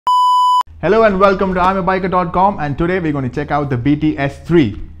Hello and welcome to IAMABIKER.com, and today we're going to check out the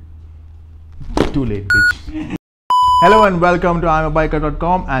BT-S3. Too late, bitch. Hello and welcome to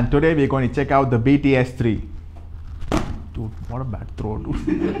IAMABIKER.com, and today we're going to check out the BT-S3. Dude, what a bad throw, dude.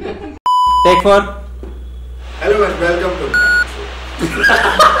 Take 4. Hello and welcome to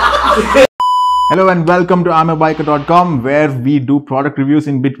Hello and welcome to IAMABIKER.com, where we do product reviews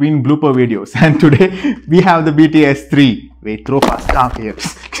in between blooper videos. And today we have the BT-S3. Wait, throw fast. Down here.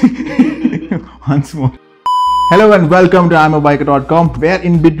 Once more. Hello and welcome to IAMABIKER.com, where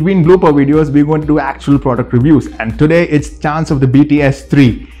in between blooper videos we're going to do actual product reviews. And today it's chance of the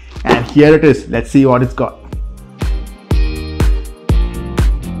BT-S3. And here it is. Let's see what it's got.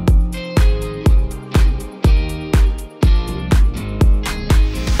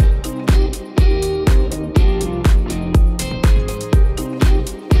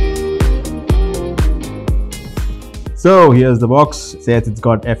 So here's the box. It says it's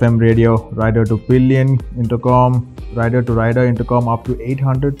got FM radio, rider to pillion, intercom, rider to rider intercom up to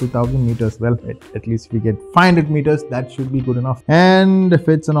 800 to 1000 meters. Well, at least if we get 500 meters, that should be good enough. And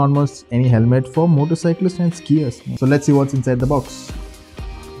fits on almost any helmet for motorcyclists and skiers. So let's see what's inside the box.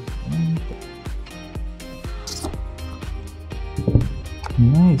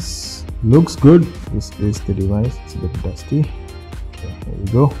 Nice. Looks good. This is the device. It's a bit dusty. There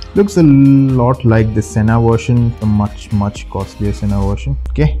we go. Looks a lot like the Senna version, the much costlier Senna version.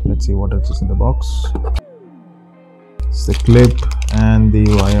 Okay, let's see what else is in the box. It's the clip and the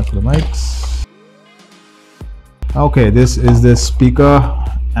wire for the mics. Okay, this is the speaker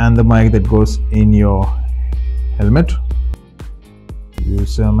and the mic that goes in your helmet.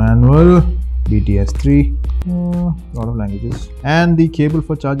 User manual, BT-S3. A lot of languages, and the cable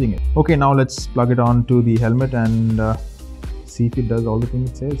for charging it. Okay, now let's plug it onto the helmet and see if it does all the things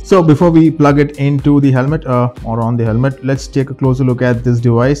it says. So before we plug it into the helmet or on the helmet, let's take a closer look at this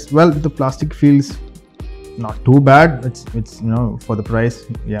device. Well, the plastic feels not too bad. It's you know, for the price,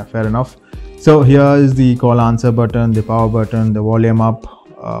 yeah, fair enough. So here is the call answer button, the power button, the volume up,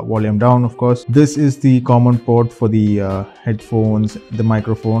 volume down, of course. This is the common port for the headphones, the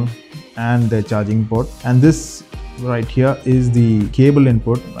microphone and the charging port. And this right here is the cable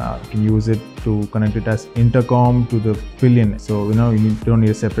input. You can use it to connect it as intercom to the pillion, so you know you don't need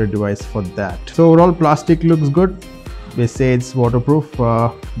a separate device for that. So overall plastic looks good. They say it's waterproof.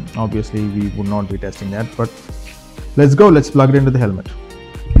 Obviously we would not be testing that, but let's plug it into the helmet.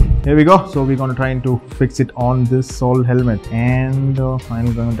 Here we go. So we're going to try to fix it on this Sol helmet, and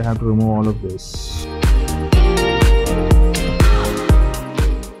I'm going to have to remove all of this.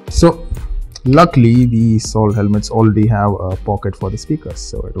 So luckily the Sol helmets already have a pocket for the speakers,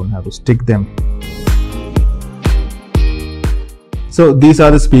 so I don't have to stick them. So these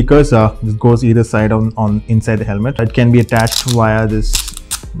are the speakers. This goes either side on inside the helmet. It can be attached via this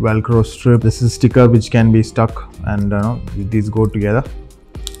Velcro strip. This is a sticker which can be stuck, and these go together.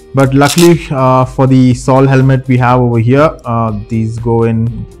 But luckily for the Sol helmet we have over here, these go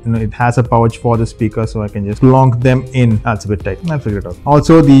in, it has a pouch for the speaker, so I can just plonk them in. That's a bit tight, I'll figure it out.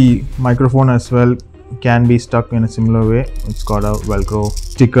 Also the microphone as well can be stuck in a similar way. It's got a Velcro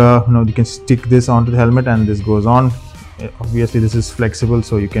sticker. You can stick this onto the helmet and this goes on. Obviously this is flexible,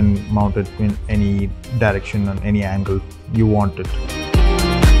 so you can mount it in any direction and any angle you want it.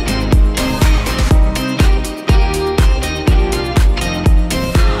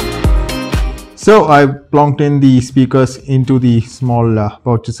 So I plonked in the speakers into the small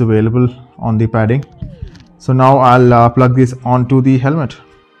pouches available on the padding. So now I'll plug this onto the helmet.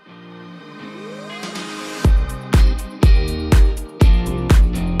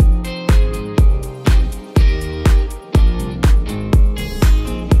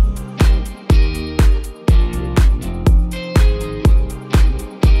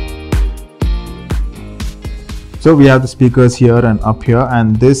 So we have the speakers here and up here,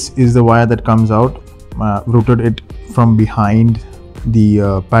 and this is the wire that comes out. Routed it from behind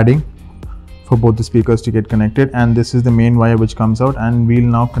the padding for both the speakers to get connected, and this is the main wire which comes out, and we'll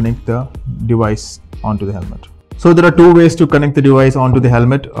now connect the device onto the helmet. So there are two ways to connect the device onto the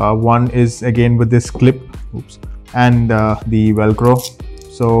helmet. One is again with this clip, and the Velcro.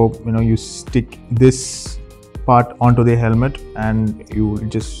 So you stick this part onto the helmet and you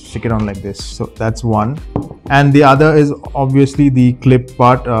just stick it on like this. So that's one. And the other is obviously the clip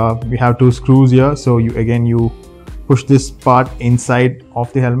part. We have two screws here, so you push this part inside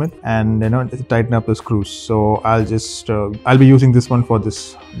of the helmet and tighten up the screws. So I'll be using this one for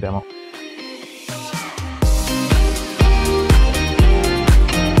this demo.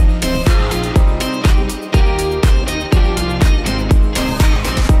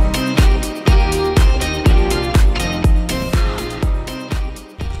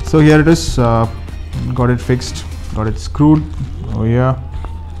 So here it is, got it fixed, got it screwed over here,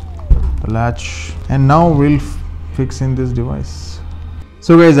 the latch, and now we'll fix in this device.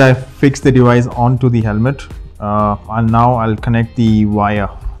 So guys, I fixed the device onto the helmet, and now I'll connect the wire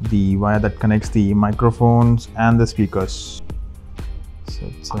that connects the microphones and the speakers. So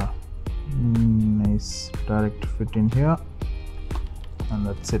it's a nice direct fit in here, and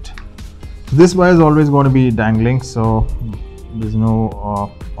that's it. So this wire is always going to be dangling, so there's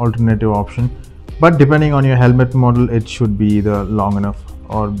no alternative option, but depending on your helmet model, it should be either long enough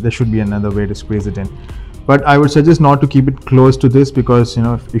or there should be another way to squeeze it in. But I would suggest not to keep it close to this, because you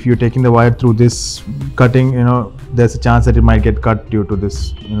know, if you're taking the wire through this cutting, you know, there's a chance that it might get cut due to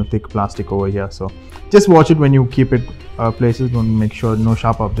this, you know, thick plastic over here. So just watch it when you keep it places. Don't make sure no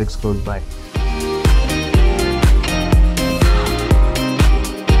sharp objects close by.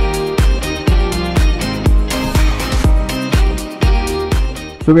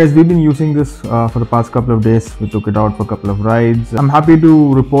 So guys, we've been using this for the past couple of days. We took it out for a couple of rides. I'm happy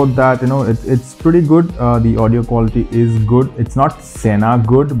to report that, you know, it's pretty good. The audio quality is good. It's not Sena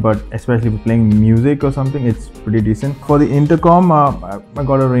good, but especially if you're playing music or something, it's pretty decent. For the intercom, I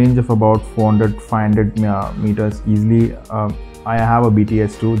got a range of about 400-500 meters easily. I have a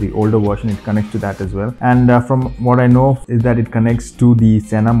BT-S2, the older version. It connects to that as well, and from what I know is that it connects to the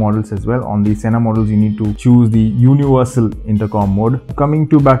Sena models as well. On the Sena models, you need to choose the universal intercom mode. Coming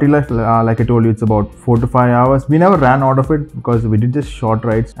to battery life, like I told you, it's about 4 to 5 hours. We never ran out of it because we did just short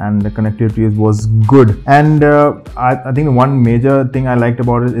rides, and the connectivity was good. And I think the one major thing I liked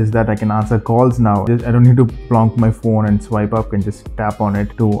about it is that I can answer calls now. I don't need to plonk my phone and swipe up, and just tap on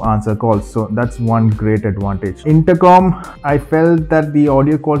it to answer calls. So that's one great advantage. Intercom, I felt that the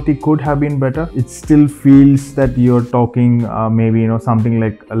audio quality could have been better. It still feels that you're talking, maybe, you know, something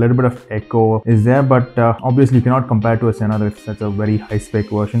like a little bit of echo is there, but obviously you cannot compare to a Sena. That's such a very high spec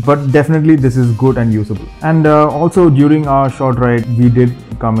version, but definitely this is good and usable. And also during our short ride, we did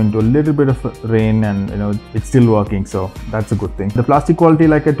come into a little bit of rain, and you know, it's still working, so that's a good thing. The plastic quality,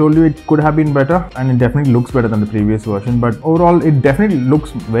 like I told you, it could have been better, and it definitely looks better than the previous version, but overall it definitely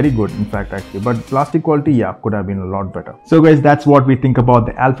looks very good, in fact, actually. But plastic quality, yeah, could have been a lot better. So guys, that's what we think about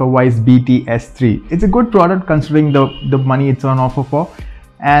the Alfawise BT-S3. It's a good product considering the money it's on offer for.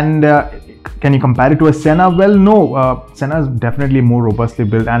 And can you compare it to a Sena? Well, no. Sena is definitely more robustly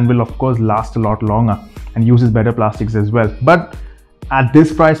built and will of course last a lot longer and uses better plastics as well. But at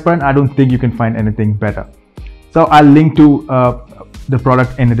this price point, I don't think you can find anything better. So I'll link to the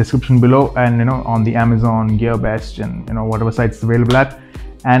product in the description below, and you know, on the Amazon, GearBest, and you know, whatever sites it's available at.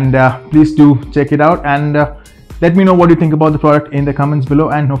 And please do check it out, and let me know what you think about the product in the comments below,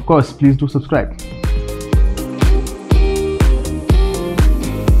 and of course, please do subscribe.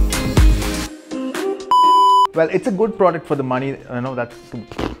 Well, it's a good product for the money, you know,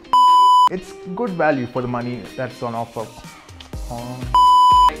 it's good value for the money that's on offer.